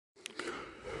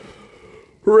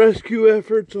Rescue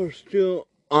efforts are still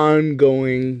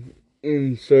ongoing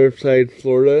in Surfside,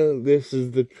 Florida. This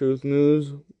is the Truth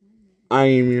News. I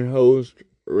am your host,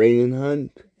 Raymond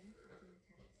Hunt.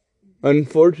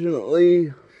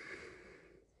 Unfortunately,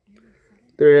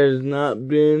 there has not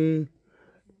been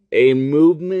a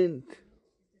movement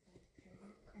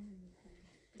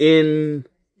in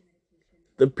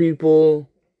the people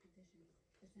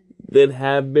that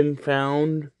have been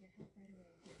found.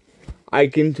 I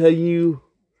can tell you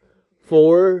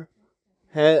 4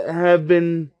 have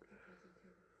been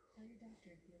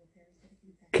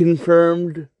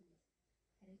confirmed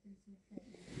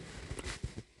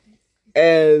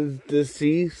as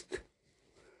deceased,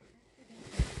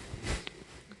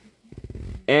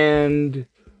 and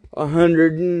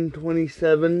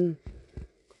 127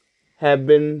 have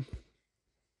been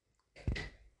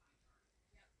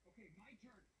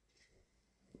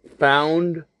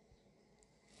found.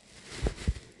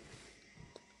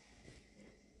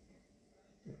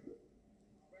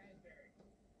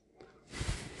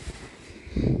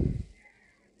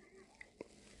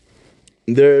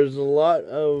 There's a lot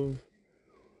of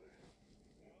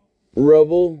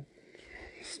rubble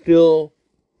still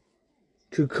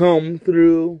to come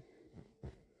through,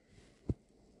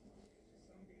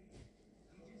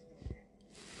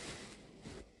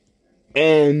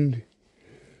 and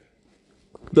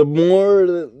the more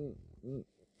that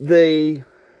they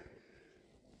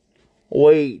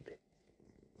wait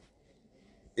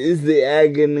is the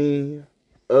agony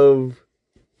of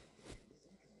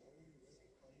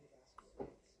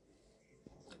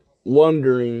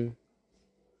wondering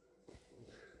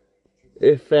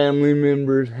if family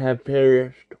members have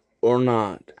perished or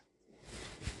not.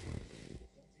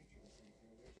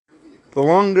 The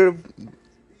longer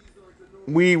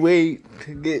we wait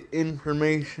to get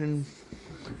information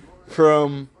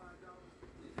from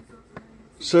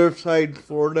Surfside,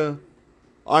 Florida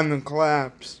on the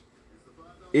collapse,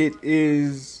 it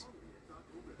is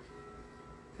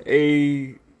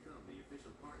a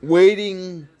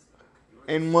waiting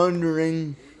and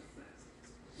wondering,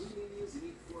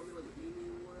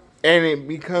 and it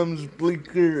becomes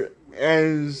bleaker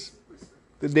as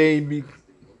the day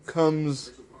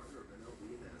becomes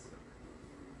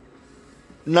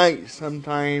night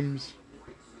sometimes,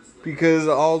 because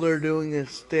all they're doing is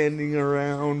standing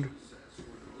around.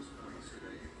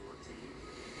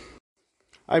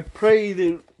 I pray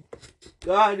that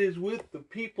God is with the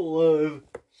people of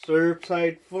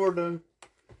Surfside, Florida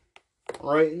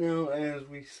right now as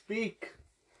we speak.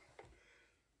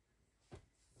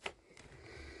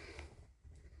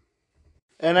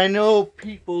 And I know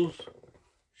people's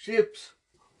ships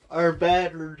are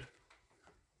battered,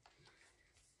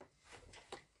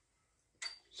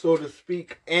 so to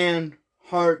speak, and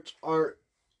hearts are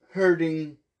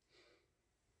hurting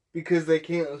because they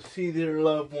can't see their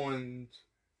loved ones.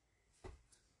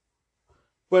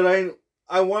 But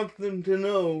I want them to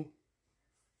know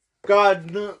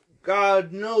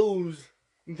God knows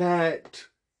that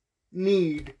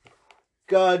need.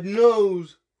 God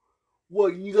knows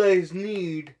what you guys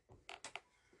need.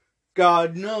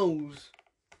 God knows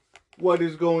what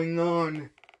is going on.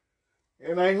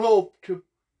 And I hope to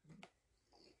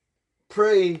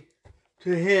pray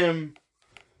to Him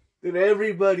that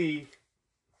everybody,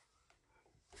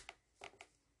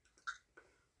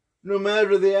 no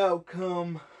matter the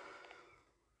outcome,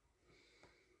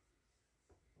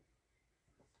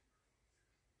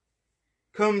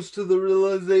 comes to the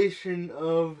realization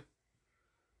of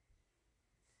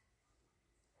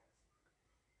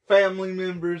family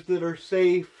members that are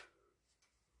safe,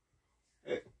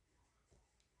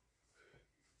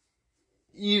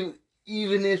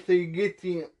 even if they get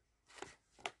the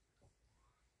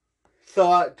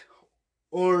thought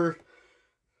or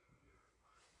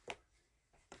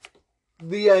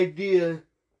the idea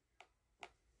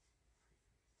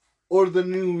or the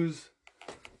news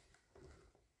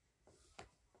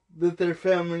that their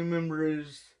family member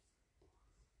is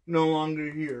no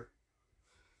longer here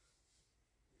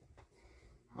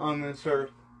on this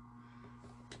earth.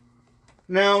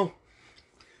 Now,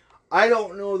 I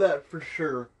don't know that for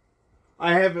sure.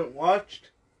 I haven't watched,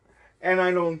 and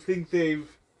I don't think they've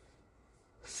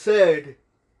said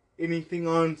anything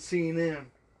on CNN.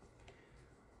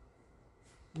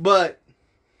 But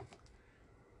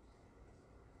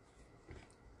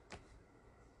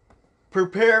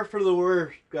prepare for the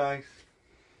worst, guys.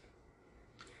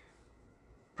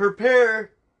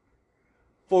 Prepare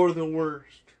for the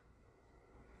worst.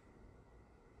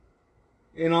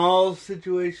 In all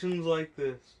situations like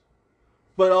this.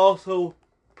 But also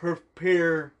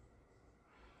prepare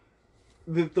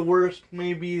that the worst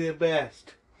may be the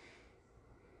best.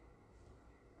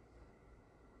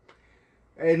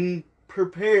 and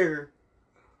prepare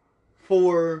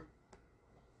for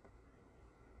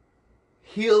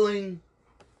healing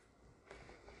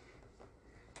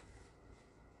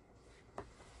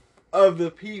of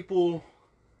the people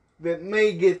that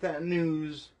may get that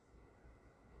news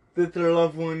that their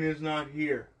loved one is not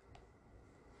here.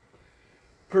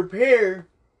 Prepare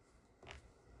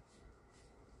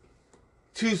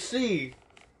to see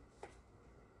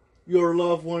your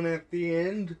loved one at the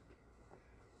end.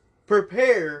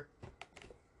 Prepare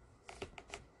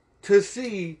to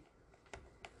see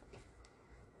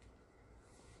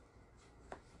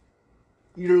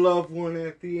your loved one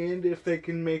at the end if they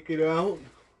can make it out.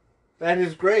 That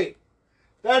is great.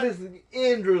 That is the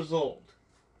end result.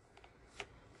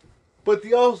 But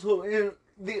the also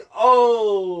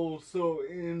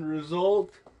end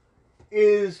result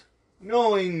is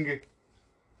knowing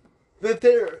that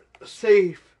they're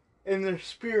safe and their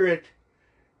spirit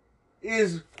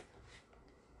is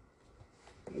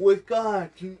with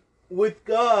God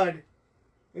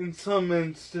in some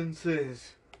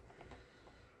instances.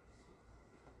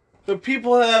 The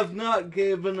people have not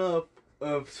given up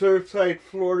of Surfside,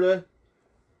 Florida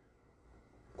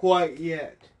quite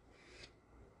yet.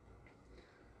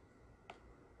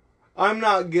 I'm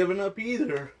not giving up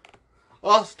either.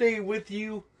 I'll stay with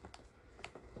you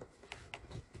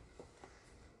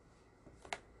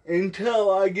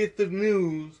until I get the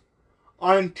news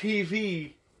on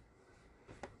TV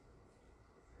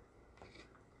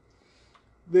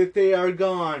that they are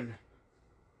gone,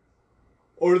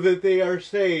 or that they are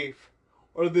safe,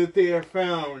 or that they are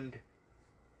found.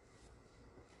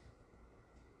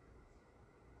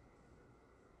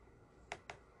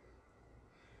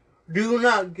 Do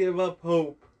not give up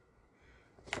hope,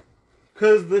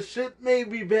 because the ship may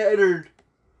be battered,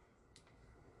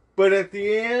 but at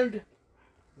the end,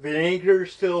 the anchor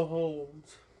still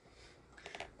holds.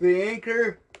 The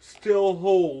anchor still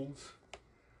holds.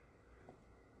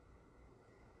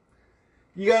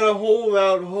 You gotta hold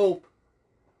out hope.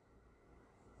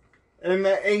 And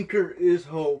the anchor is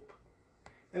hope.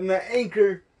 And the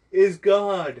anchor is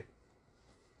God.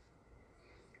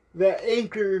 The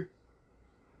anchor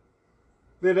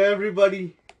that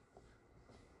everybody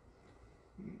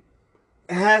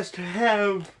has to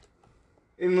have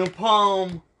in the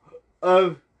palm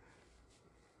of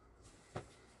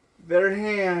their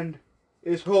hand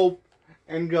is hope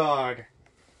and God.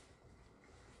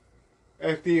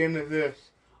 At the end of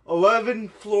this, 11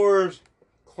 floors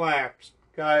collapsed,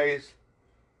 guys.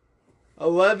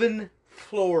 11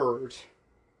 floors.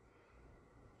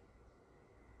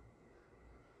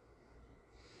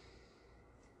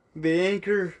 The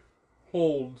anchor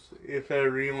holds if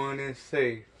everyone is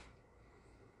safe.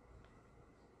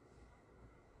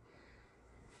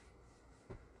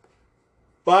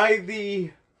 By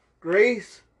the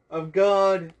grace of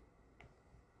God,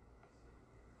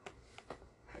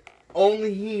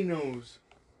 only He knows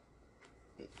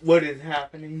what is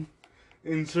happening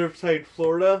in Surfside,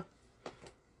 Florida,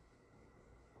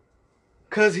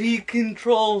 'cause He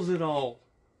controls it all.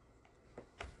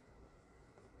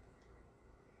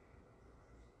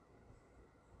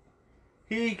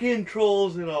 He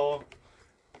controls it all.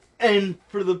 And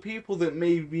for the people that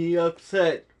may be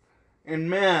upset and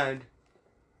mad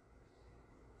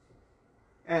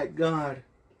at God,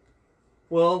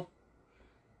 well,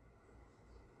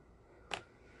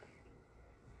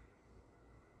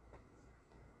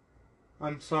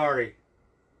 I'm sorry.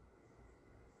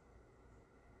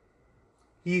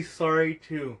 He's sorry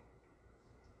too.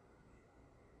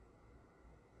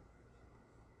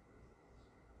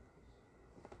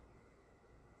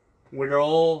 We're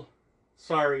all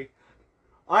sorry.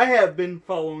 I have been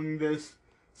following this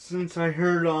since I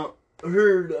heard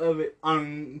of it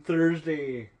on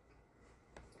Thursday,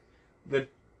 the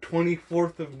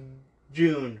 24th of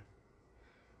June.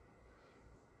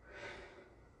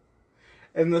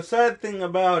 And the sad thing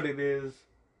about it is,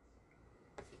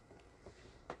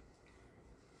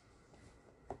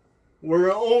 we're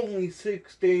only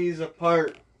 6 days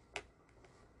apart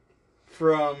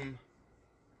from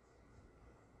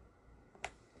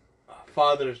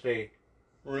Father's Day,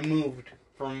 removed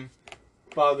from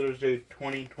Father's Day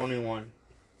 2021.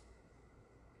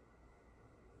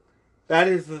 That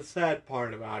is the sad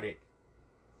part about it.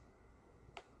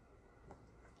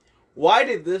 Why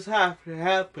did this have to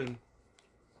happen?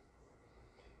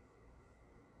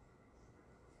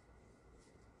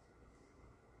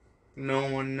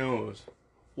 No one knows.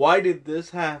 Why did this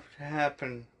have to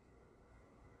happen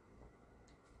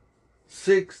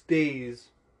 6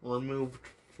 days removed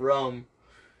from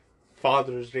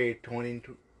Father's Day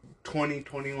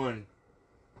 2021?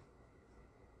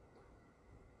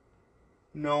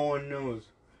 No one knows.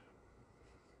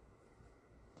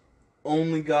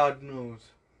 Only God knows.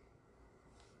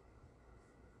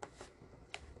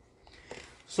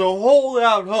 So hold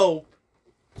out hope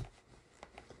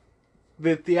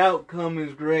that the outcome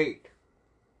is great.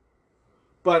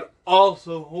 But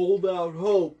also hold out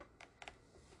hope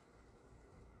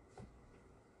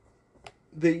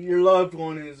that your loved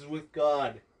one is with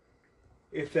God,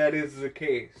 if that is the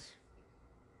case.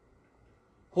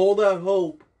 Hold out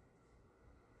hope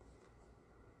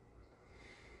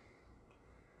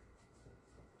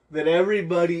that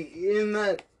everybody in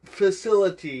that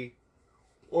facility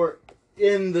or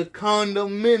in the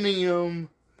condominium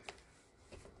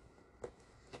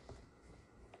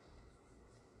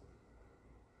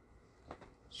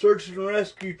search and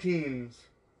rescue teams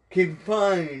can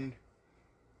find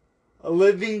a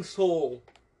living soul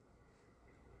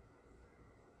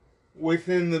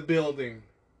within the building.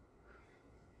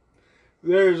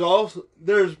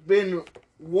 There's been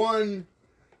one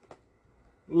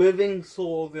living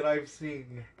soul that I've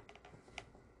seen.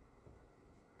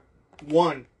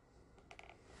 One.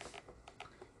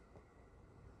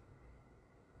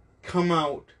 Come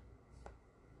out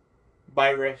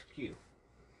by rescue.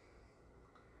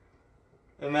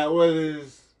 And that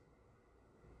was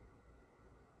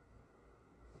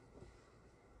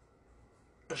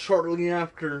shortly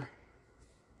after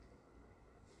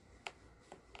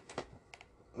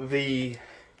the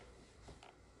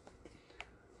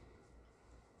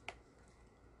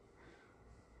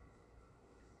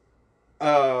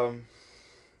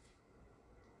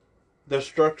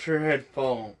structure had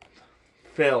fell.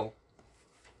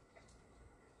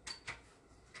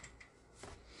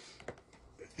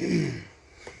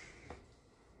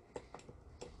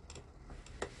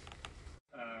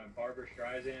 Barbra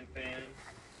Streisand fan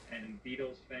and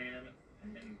Beatles fan,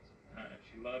 and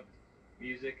she loved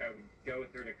music. I would go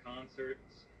with her to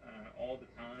concerts all the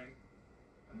time.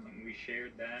 We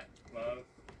shared that love.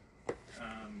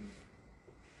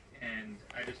 And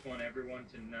I just want everyone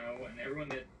to know, and everyone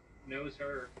that knows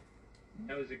her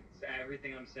knows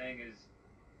everything I'm saying is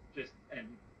just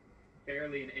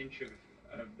barely an inch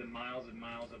of the miles and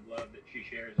miles of love that she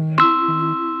shares with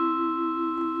everyone.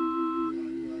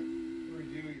 Heard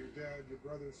you, your dad, your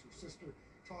brothers, your sister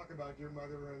talk about your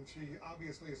mother, and she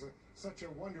obviously is such a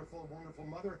wonderful, wonderful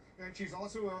mother, and she's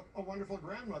also a wonderful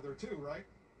grandmother too, right?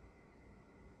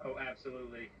 Oh,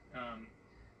 absolutely.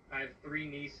 I have 3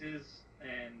 nieces,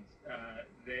 and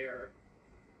they're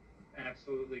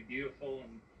absolutely beautiful,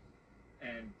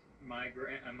 and my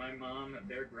mom,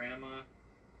 their grandma,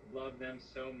 love them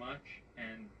so much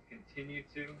and continue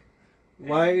to.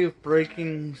 Live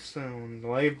breaking news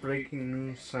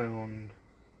sound.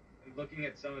 Looking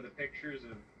at some of the pictures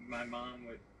of my mom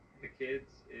with the kids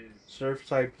is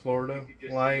Surfside, Florida. You could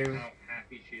just live. See how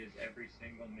happy she is every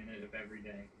single minute of every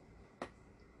day.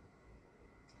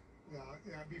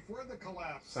 Yeah. Before the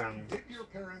collapse, did your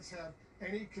parents have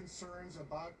any concerns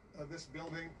about this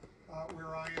building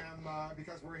where I am?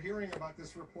 Because we're hearing about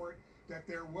this report that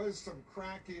there was some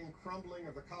cracking, crumbling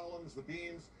of the columns, the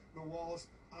beams, the walls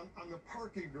on the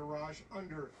parking garage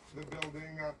under the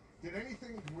building.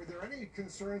 Were there any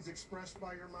concerns expressed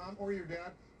by your mom or your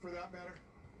dad, for that matter?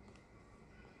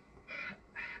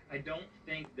 I don't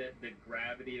think that the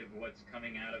gravity of what's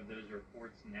coming out of those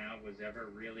reports now was ever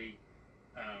really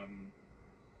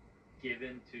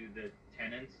given to the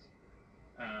tenants.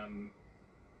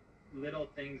 Little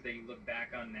things that you look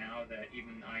back on now that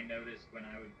even I noticed when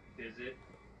I would visit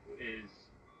is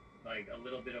like a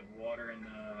little bit of water in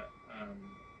the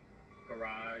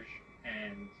garage,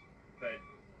 but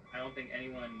I don't think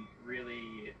anyone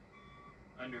really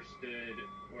understood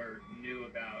or knew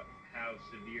about how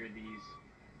severe these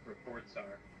reports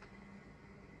are.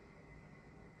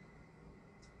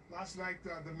 Last night,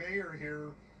 the mayor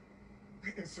here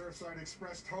in Surfside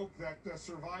expressed hope that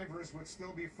survivors would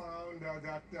still be found,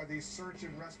 that these search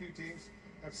and rescue teams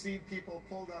have seen people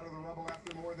pulled out of the rubble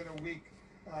after more than a week.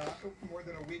 More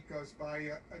than a week goes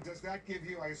by. Does that give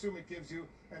you, I assume it gives you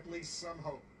at least some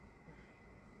hope?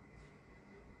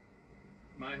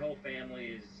 My whole family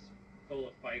is full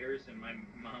of fighters, and my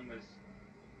mom was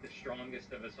the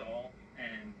strongest of us all,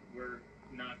 and we're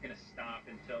not going to stop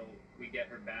until we get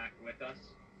her back with us.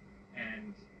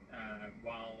 And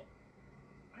while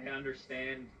I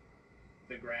understand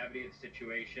the gravity of the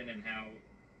situation and how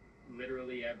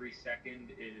literally every second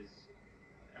is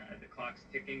the clock's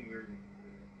ticking,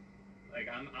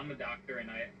 I'm a doctor,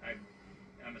 and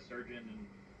I'm a surgeon, and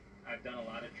I've done a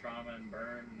lot of trauma and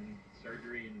burn and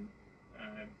surgery and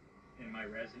in my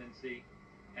residency,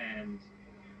 and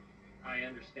I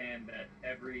understand that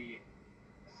every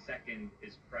second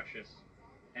is precious,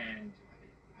 and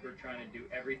We're trying to do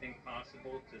everything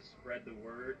possible to spread the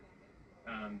word,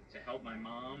 to help my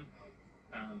mom,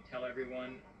 tell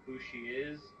everyone who she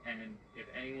is, and if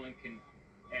anyone can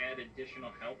add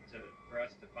additional help for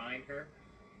us to find her,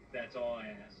 that's all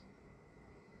I ask.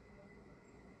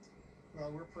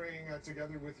 Well, we're praying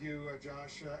together with you,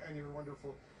 Josh, and your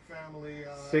wonderful family.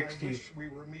 60 I wish we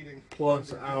were meeting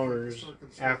plus under hours different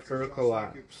circumstances. after a Josh,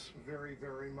 collapse. thank you very,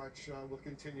 very much. We'll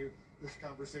continue this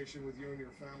conversation with you and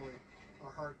your family.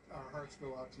 Our hearts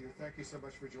go out to you. Thank you so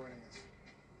much for joining us.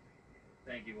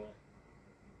 Thank you all.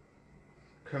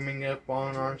 Coming up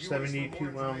on our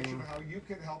 72-hour. How you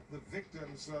can help the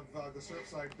victims of the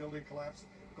Surfside building collapse,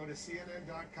 go to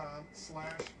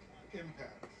cnn.com/impact.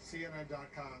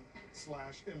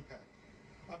 cnn.com/impact.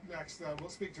 Up next, we'll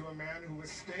speak to a man who was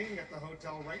staying at the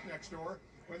hotel right next door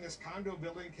when this condo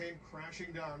building came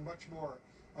crashing down. Much more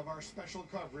of our special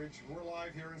coverage. We're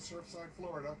live here in Surfside,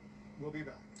 Florida. We'll be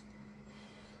back.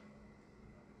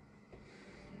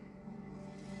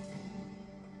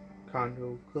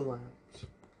 Condo collapse.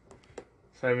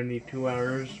 72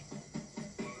 hours.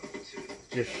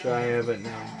 Just shy of it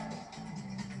now.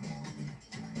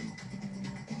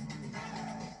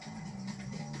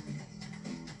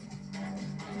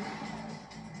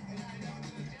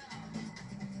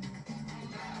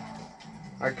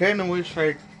 I kind of wish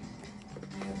I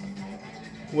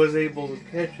was able to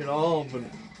catch it all, but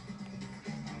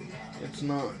it's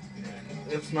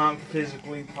not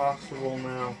physically possible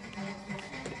now.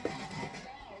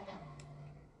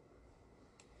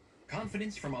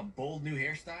 Confidence from a bold new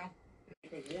hairstyle?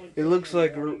 It looks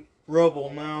like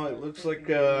rubble now. It looks like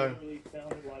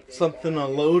something a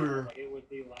loader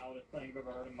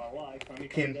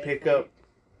can pick up.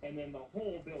 And then the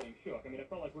whole building shook. I mean, it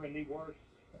felt like we're in the worst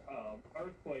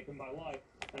earthquake in my life.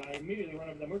 And I immediately run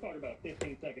over them. We're talking about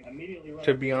 15 seconds. Immediately run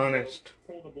To over be them, honest.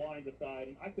 Pull the blinds aside,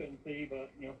 and I couldn't see,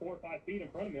 but 4 or 5 feet in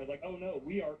front of me, I was like, oh no,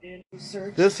 we are in.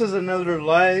 This is another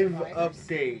live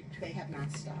update. They have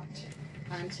not stopped.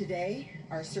 Today,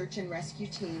 our search and rescue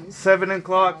teams 7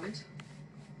 o'clock. found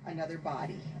another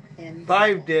body. In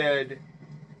 5 dead.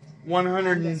 Well, our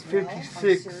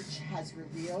 156 search has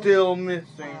revealed still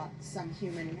missing. some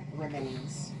human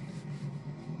remains.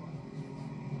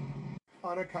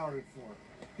 Unaccounted for.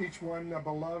 Each one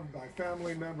beloved by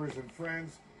family members and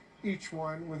friends, each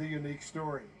one with a unique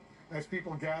story. As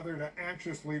people gather to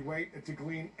anxiously wait to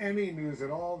glean any news at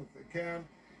all that they can,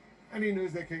 any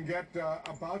news they can get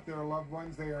about their loved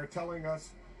ones, they are telling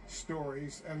us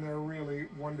stories, and they're really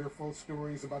wonderful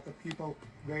stories about the people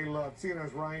they love.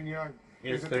 CNN's Ryan Young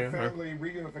is at the Family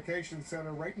Reunification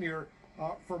Center right near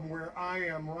from where I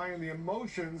am. Ryan, the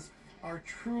emotions are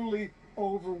truly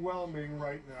overwhelming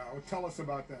right now. Tell us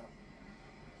about that.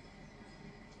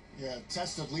 Yeah, a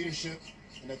test of leadership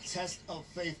and a test of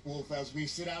faith, Wolf, as we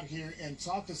sit out here and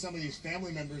talk to some of these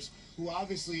family members who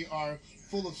obviously are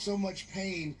full of so much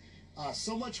pain,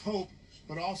 so much hope,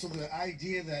 but also the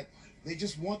idea that they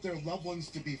just want their loved ones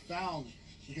to be found.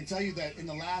 We can tell you that in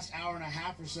the last hour and a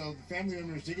half or so, the family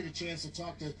members did get a chance to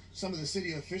talk to some of the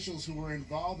city officials who were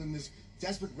involved in this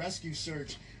desperate rescue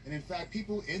search. And in fact,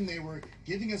 people in there were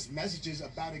giving us messages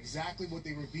about exactly what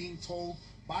they were being told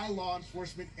by law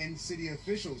enforcement and city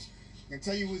officials. I can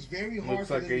tell you it was very hard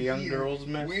for them to hear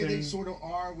where they sort of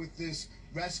are with this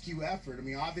rescue effort. I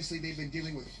mean, obviously they've been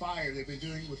dealing with fire, they've been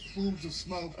dealing with plumes of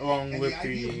smoke, along and with the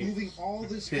idea of moving all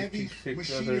this heavy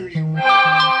machinery others.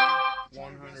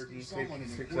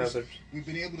 156 others. We've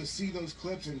been able to see those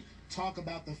clips and talk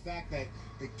about the fact that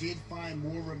they did find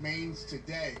more remains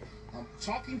today.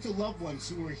 Talking to loved ones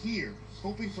who are here,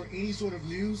 hoping for any sort of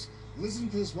news, listen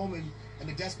to this woman and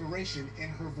the desperation in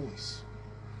her voice.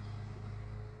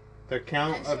 The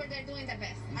count I'm of sure they're doing the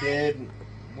best. dead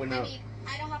went up. I mean,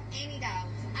 I don't have any doubt.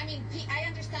 I mean, I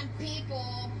understand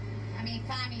people, I mean,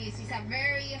 families. It's a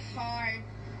very hard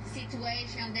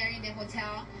situation there in the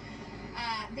hotel.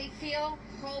 They feel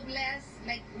hopeless,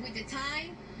 like, with the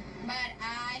time, but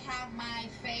I have my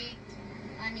faith,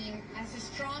 I mean, as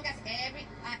strong as every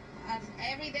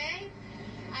day,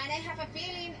 and I have a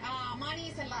feeling money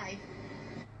is alive.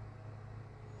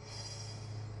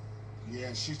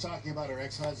 Yeah, she's talking about her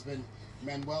ex-husband,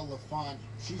 Manuel Lafont.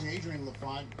 She's Adrian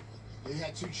Lafont. They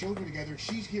had 2 children together.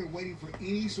 She's here waiting for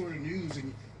any sort of news,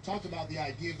 and talked about the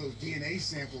idea of those DNA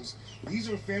samples. These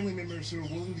are family members who are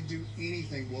willing to do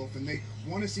anything, Wolf, and they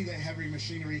want to see that heavy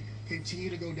machinery continue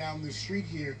to go down the street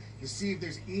here to see if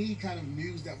there's any kind of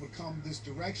news that would come this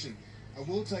direction. I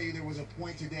will tell you there was a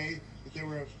point today that there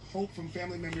were hope from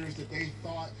family members that they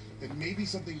thought that maybe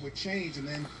something would change, and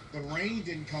then the rain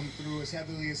didn't come through as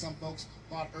heavily as some folks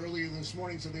thought earlier this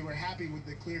morning, so they were happy with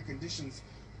the clear conditions.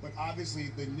 but obviously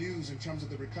the news in terms of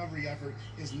the recovery effort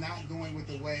is not going with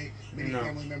the way many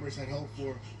family members had hoped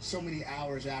for so many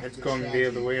hours after it's this going tragedy. the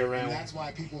other way around. And that's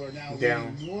why people are now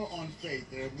Down. leaning more on faith.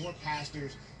 There are more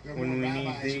pastors, there are When more we need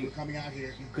rabbis the who are coming out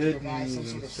here to good provide some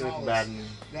news sort of instead of solace. bad news.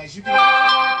 As you can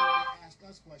ask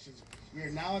us questions, we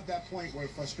are now at that point where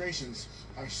frustrations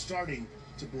are starting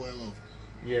to boil over.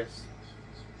 Yes.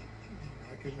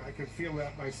 I can feel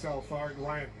that myself. All right,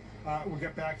 Ryan, we'll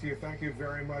get back to you. Thank you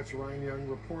very much, Ryan Young,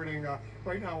 reporting.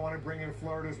 Right now, I want to bring in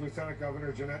Florida's Lieutenant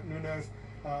Governor Jeanette Nunez.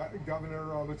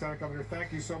 Lieutenant Governor,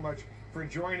 thank you so much for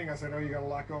joining us. I know you got a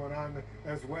lot going on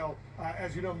as well.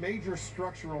 As you know, major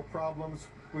structural problems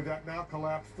with that now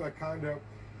collapsed condo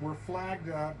were flagged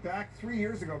back 3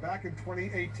 years ago, back in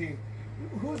 2018.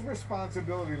 Whose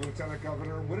responsibility, Lieutenant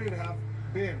Governor, would it have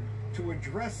been to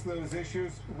address those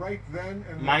issues right then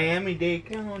and Miami-Dade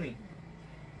County.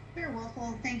 Sure,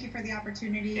 well, thank you for the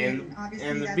opportunity. And obviously,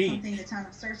 and the that's beach. something the town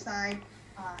of Surfside,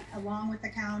 along with the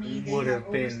county, they Would have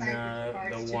have been, oversight with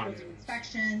regards the to one. building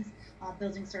inspections,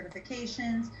 building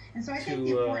certifications. And so I think To,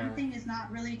 the important thing is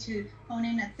not really to hone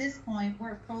in at this point.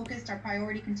 We're focused. Our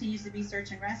priority continues to be search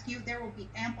and rescue. There will be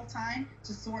ample time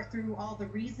to sort through all the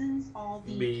reasons, all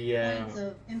the points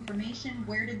of information.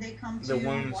 Where did they come to?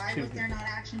 Why was there not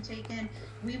action taken?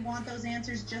 We want those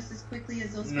answers just as quickly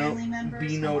as those family members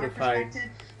be from our notified.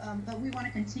 perspective. But we want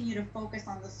to continue to focus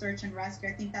on the search and rescue.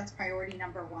 I think that's priority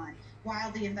number one, while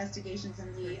the investigations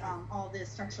and the all the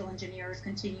structural engineers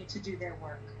continue to do their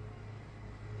work.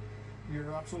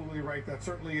 You're absolutely right. That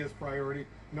certainly is priority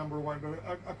number one.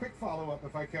 But a quick follow-up,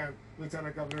 if I can,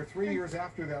 Lieutenant Governor. 3 years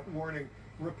after that warning,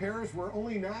 repairs were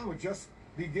only now just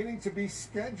beginning to be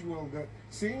scheduled.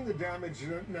 Seeing the damage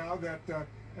now that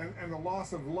and the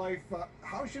loss of life,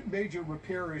 how should major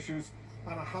repair issues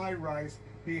on a high-rise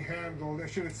be handled?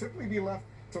 Should it simply be left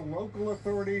to local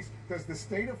authorities? Does the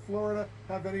state of Florida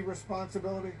have any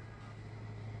responsibility?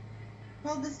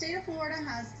 Well, the state of Florida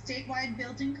has statewide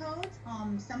building codes.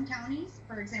 Some counties,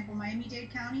 for example,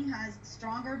 Miami-Dade County, has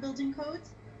stronger building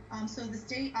codes. So the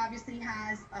state obviously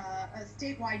has a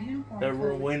statewide uniform There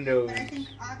were code. windows. But I think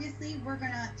obviously we're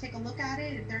going to take a look at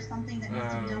it. If there's something that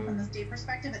needs to be done from the state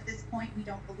perspective, at this point we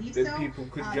don't believe that so. people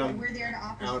could But jump we're there to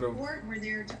offer out of support. We're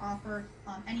there to offer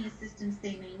any assistance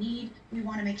they may need. We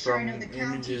want to make sure, I know the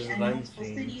county and multiple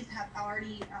cities have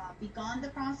already begun the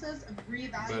process of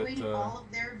reevaluating all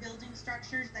of their building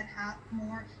structures that have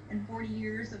more than 40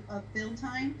 years of build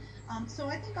time. So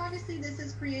I think obviously this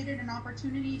has created an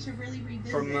opportunity to really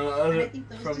revisit. From the other, and I think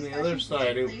those from the other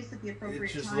side, will take place at the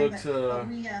appropriate it just time. looks. But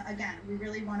we again, we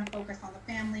really want to focus on the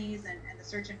families and the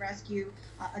search and rescue.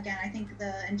 Again, I think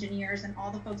the engineers and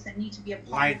all the folks that need to be a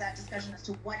part of that discussion as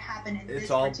to what happened in this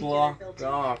particular building.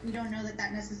 Off. We don't know that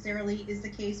that necessarily is the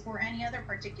case for any other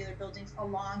particular buildings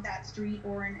along that street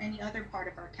or in any other part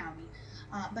of our county.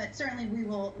 But certainly we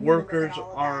will. Workers look at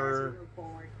all of are that as we move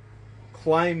forward.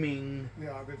 Climbing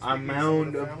a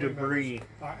mound of family debris.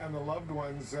 members, and the loved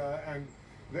ones, and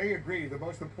they agree. The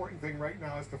most important thing right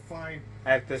now is to find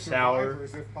at this hour,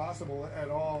 survivors, if possible at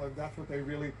all, and that's what they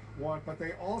really want. But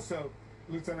they also,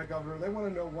 Lieutenant Governor, they want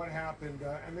to know what happened,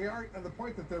 and they are, and the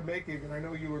point that they're making, and I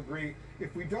know you agree.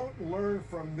 If we don't learn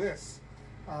from this,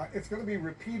 it's going to be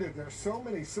repeated. There's so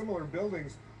many similar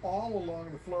buildings all along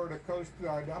the Florida coast,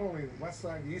 not only the west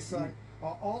side, the east side.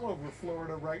 All over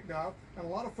Florida right now, and a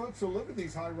lot of folks who live in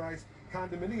these high-rise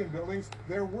condominium buildings,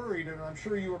 they're worried, and I'm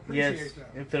sure you appreciate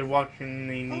that. If they're watching,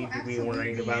 they need to be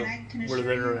worried about where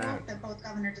they're at. That both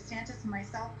Governor DeSantis and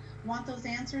myself want those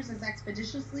answers as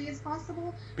expeditiously as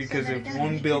possible. Because so that, if again,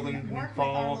 one we building can can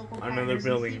fall, another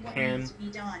building can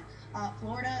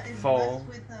Florida is fall blessed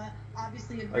with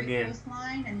obviously a great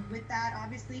coastline, and with that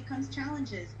obviously comes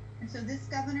challenges. And so this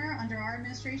governor, under our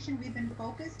administration, we've been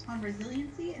focused on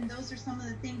resiliency, and those are some of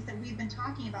the things that we've been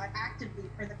talking about actively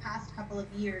for the past couple of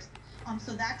years.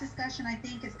 So that discussion, I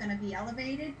think, is going to be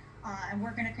elevated, and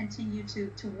we're going to continue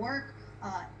to work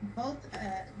both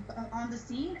on the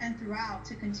scene and throughout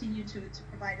to continue to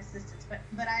provide assistance.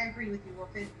 But I agree with you, Wolf.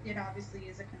 It obviously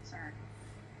is a concern.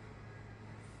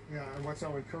 Yeah, and what's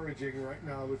so encouraging right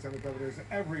now, Lieutenant Governor, is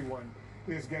everyone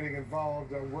is getting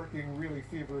involved, working really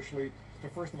feverishly to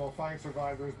first of all find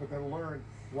survivors, but then learn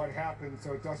what happened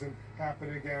so it doesn't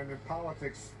happen again. And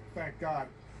politics, thank God,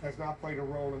 has not played a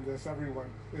role in this. Everyone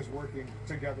is working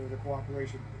together. The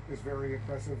cooperation is very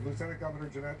impressive. Lieutenant Governor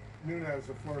Jeanette Nunez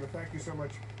of Florida, thank you so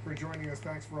much for joining us.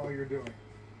 Thanks for all you're doing.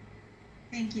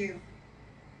 Thank you.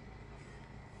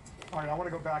 All right, I want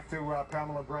to go back to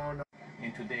Pamela Brown.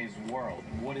 In today's world,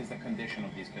 what is the condition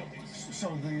of these buildings?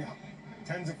 So the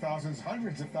tens of thousands,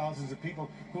 hundreds of thousands of people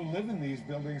who live in these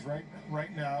buildings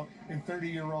right now in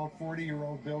 30-year-old,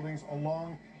 40-year-old buildings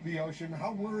along the ocean.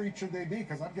 How worried should they be?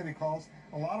 Because I'm getting calls.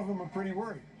 A lot of them are pretty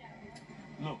worried.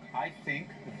 Look, I think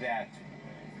that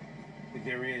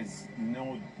there is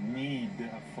no need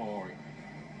for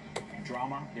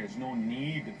drama. There's no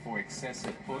need for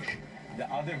excessive push. The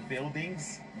other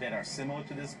buildings that are similar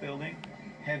to this building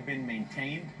have been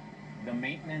maintained. The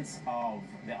maintenance of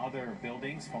the other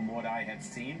buildings, from what I have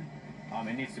seen,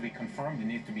 it needs to be confirmed, it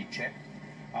needs to be checked,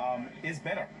 is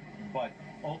better. But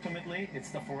ultimately, it's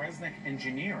the forensic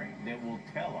engineering that will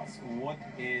tell us what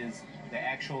is the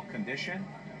actual condition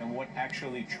and what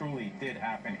actually truly did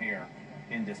happen here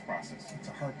in this process. It's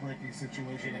a heartbreaking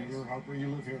situation, and you're heartbreaking.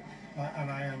 You live here,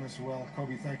 and I am as well.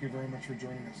 Kobe, thank you very much for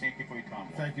joining us. Thank you for your time.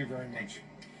 Thank you very much.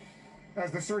 As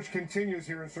the search continues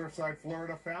here in Surfside,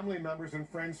 Florida, family members and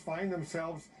friends find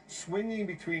themselves swinging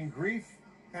between grief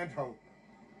and hope.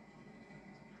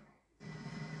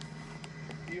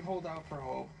 You hold out for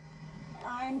hope.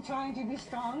 I'm trying to be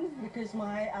strong because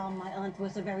my aunt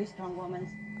was a very strong woman.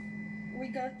 We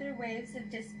go through waves of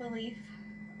disbelief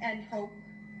and hope.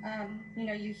 You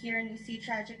know, you hear and you see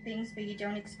tragic things, but you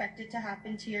don't expect it to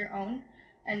happen to your own,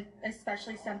 and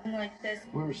especially something like this.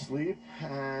 We're asleep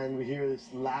and we hear this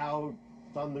loud,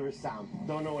 thunderous sound.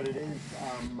 Don't know what it is.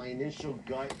 My initial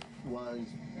gut was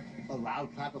a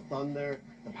loud clap of thunder.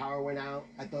 The power went out.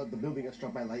 I thought the building got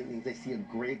struck by lightning. I see a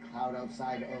gray cloud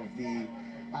outside of the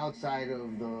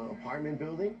apartment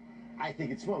building. I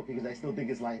think it's smoke because I still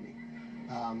think it's lightning.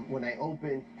 When I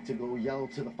open to go yell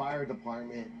to the fire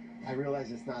department, I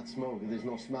realize it's not smoke. There's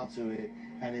no smell to it,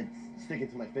 and it's sticking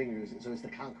to my fingers. So it's the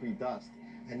concrete dust.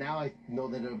 And now I know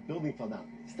that a building fell down.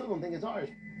 I still don't think it's ours.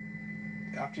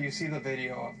 After you see the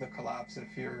video of the collapse,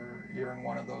 if you're in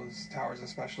one of those towers,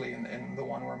 especially in the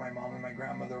one where my mom and my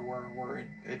grandmother were, where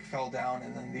it fell down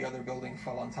and then the other building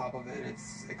fell on top of it,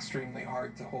 it's extremely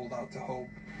hard to hold out to hope.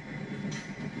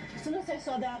 As soon as I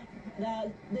saw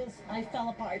this, I fell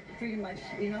apart pretty much,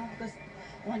 you know, because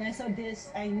when I saw this,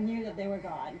 I knew that they were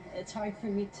gone. It's hard for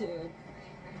me to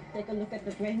take a look at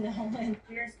the right now. And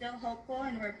we are still hopeful,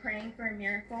 and we're praying for a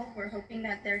miracle. We're hoping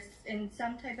that there's in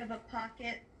some type of a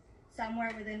pocket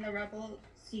somewhere within the rubble,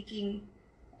 seeking,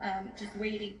 just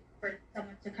waiting for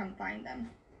someone to come find them.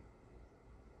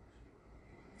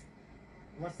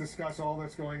 Let's discuss all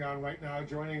that's going on right now.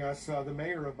 Joining us, the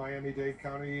mayor of Miami-Dade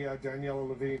County, Daniela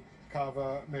Levine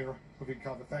Cava. Mayor Levine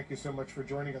Cava, thank you so much for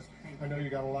joining us. I know you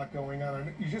got a lot going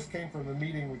on. You just came from a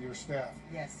meeting with your staff.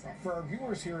 Yes, sir. For our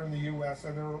viewers here in the U.S.,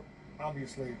 and they're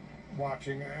obviously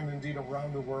watching, and indeed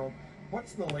around the world,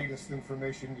 what's the latest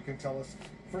information you can tell us,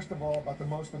 first of all, about the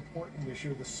most important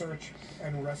issue, the search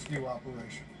and rescue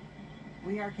operation?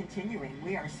 We are continuing.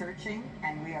 We are searching,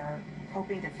 and we are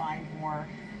hoping to find more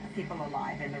people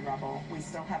alive in the rubble. We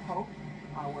still have hope.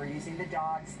 We're using the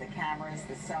dogs, the cameras,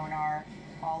 the sonar,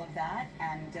 all of that,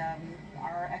 and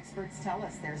our experts tell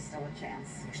us there's still a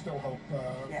chance. There's still hope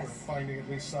yes. for finding at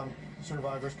least some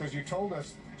survivors, because you told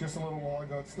us just a little while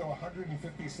ago it's still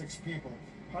 156 people.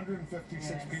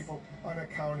 156 yes. people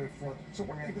unaccounted for. So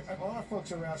a lot of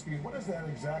folks are asking, what does that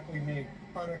exactly mean,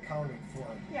 unaccounted for?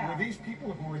 Yeah. Were these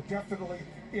people who were definitely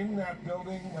in that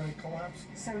building when it collapsed?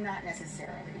 So not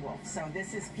necessarily, Wolf. So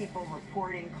this is people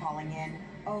reporting, calling in,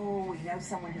 oh, we know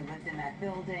someone who lived in that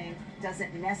building.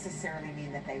 Doesn't necessarily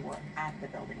mean that they were at the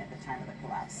building at the time of the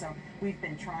collapse. So we've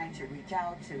been trying to reach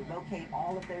out to locate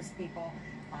all of those people,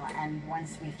 and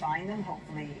once we find them,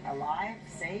 hopefully alive,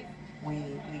 safe,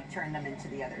 we turn them into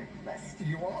the other list.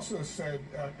 You also said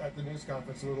at the news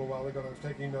conference a little while ago, and I was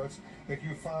taking notes, that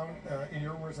you found, in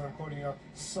your words, and I'm quoting you,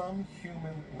 some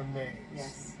human remains.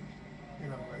 Yes. You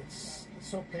know, it's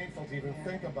so painful to even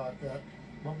think about that.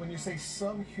 But when you say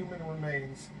some human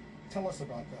remains, tell us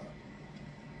about that.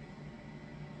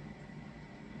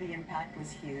 The impact was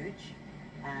huge,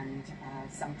 and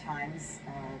sometimes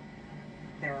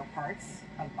there are parts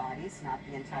of bodies, not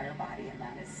the entire body, and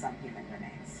that is some human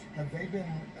remains. Have they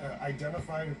been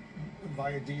identified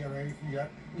via DNA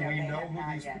yet? Do No, we they know have who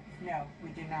not these yet. No, we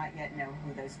do not yet know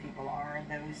who those people are.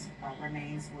 Those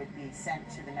remains would be sent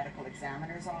to the medical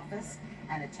examiner's office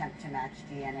and attempt to match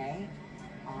DNA,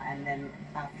 and then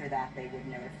after that they would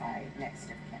notify next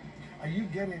of kin. Are you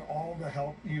getting all the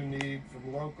help you need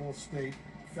from local, state,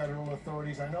 federal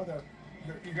authorities? I know that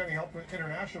you're getting help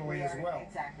internationally as well.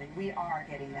 Exactly. We are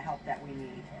getting the help that we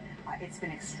need. It's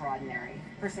been extraordinary.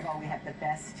 First of all, we have the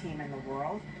best team in the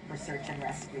world for search and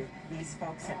rescue. These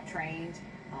folks have trained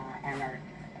and are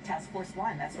Task Force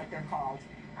One, that's what they're called,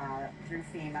 through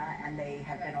FEMA, and they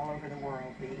have been all over the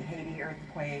world. The Haiti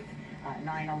earthquake,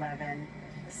 9/11,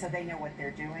 so they know what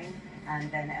they're doing.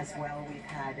 And then as well, we've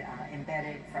had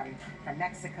embedded from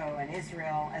Mexico and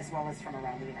Israel, as well as from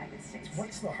around the United States.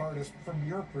 What's the hardest, from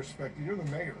your perspective? You're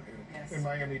the mayor here in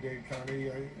Miami-Dade County.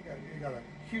 You got a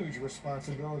huge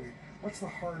responsibility. What's the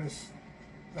hardest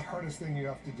thing you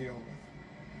have to deal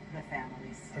with? The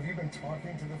families. Have you been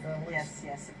talking to the families? Yes,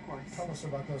 yes, of course. Tell us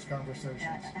about those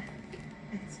conversations.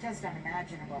 It's just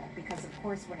unimaginable, because of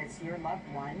course when it's your loved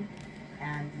one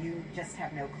and you just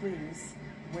have no clues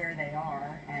where they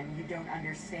are and you don't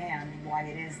understand why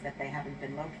it is that they haven't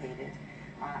been located,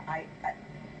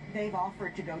 they've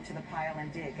offered to go to the pile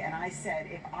and dig, and I said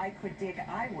if I could dig,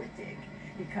 I would dig,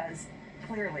 because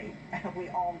clearly we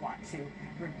all want to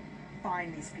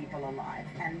find these people alive,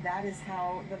 and that is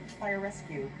how the fire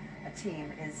rescue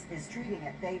team is treating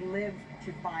it. They live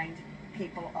to find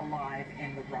people alive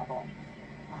in the rubble.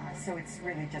 So it's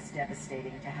really just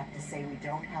devastating to have to say we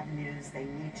don't have news, they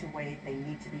need to wait, they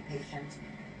need to be patient,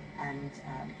 and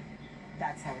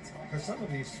that's how it's going. Because some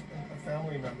of these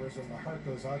family members, and the heart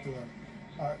goes out to them,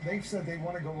 they've said they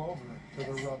want to go over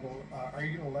to the rubble. Are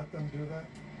you going to let them do that?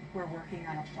 We're working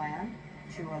on a plan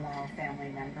to allow family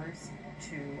members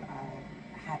to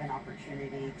have an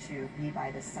opportunity to be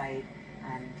by the site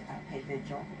and pay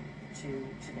vigil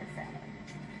to their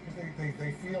family.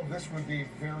 They feel this would be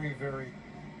very, very,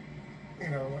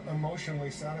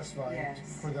 emotionally satisfying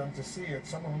for them to see it.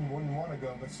 Some of them wouldn't want to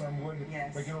go, but some would.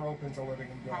 Yes. But you're open to letting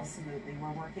them go. Absolutely.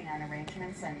 We're working on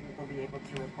arrangements, and we'll be able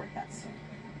to report that soon.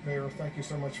 Mayor, thank you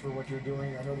so much for what you're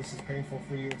doing. I know this is painful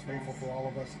for you. It's painful for all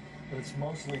of us, but it's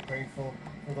mostly painful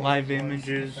for the live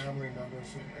images, family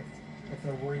members. If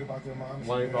they're worried about their moms,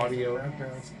 live audio, their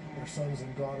grandparents, their sons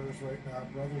and daughters right now,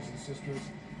 brothers and sisters,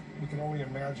 we can only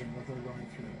imagine what they're going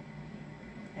through.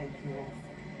 Thank you.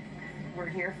 We're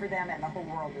here for them, and the whole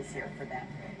world is here for them,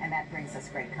 and that brings us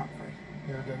great comfort.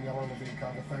 Mayor Daniela Levine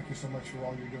Cava, thank you so much for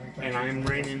all you're doing. And I'm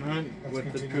Raymond Hunt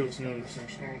with the Truth News.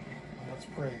 Let's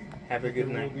pray. Have a good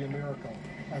night. There will be a miracle,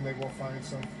 and they will find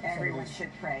some. Everyone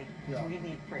should pray. Yeah. We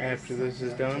need prayers. After this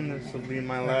is done, this will be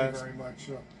my Thank last. you very much.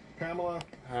 Pamela,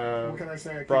 what can I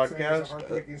say? I keep broadcast. saying it's a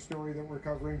heartbreaking story that we're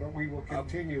covering, but we will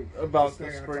continue about to the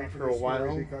stay on story top of for a this story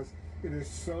while. because it is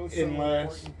so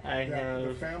Unless important I that have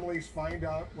the families find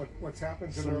out what's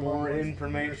happened to some their more loved ones.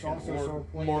 information It's also or so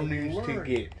important more that we news to learn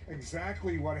get.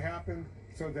 exactly what happened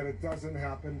so that it doesn't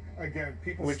happen again.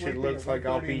 People Which it sleeping looks at like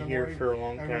I'll 1:30 be in the here morning, for a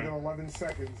long and time. within 11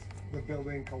 seconds, the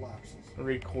building collapses.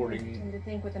 Recording. And to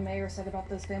think what the mayor said about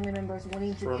those family members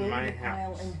wanting to go to the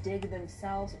pile and dig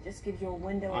themselves, it just gives you a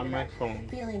window on into my that phone.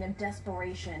 feeling of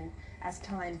desperation as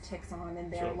time ticks on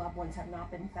and their loved ones have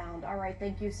not been found. All right,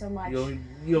 thank you so much.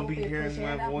 You'll be hearing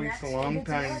my voice a long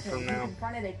time from now.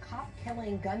 Confronted a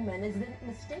cop-killing gunman is then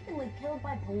mistakenly killed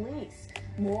by police.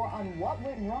 More on what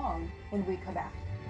went wrong when we come back.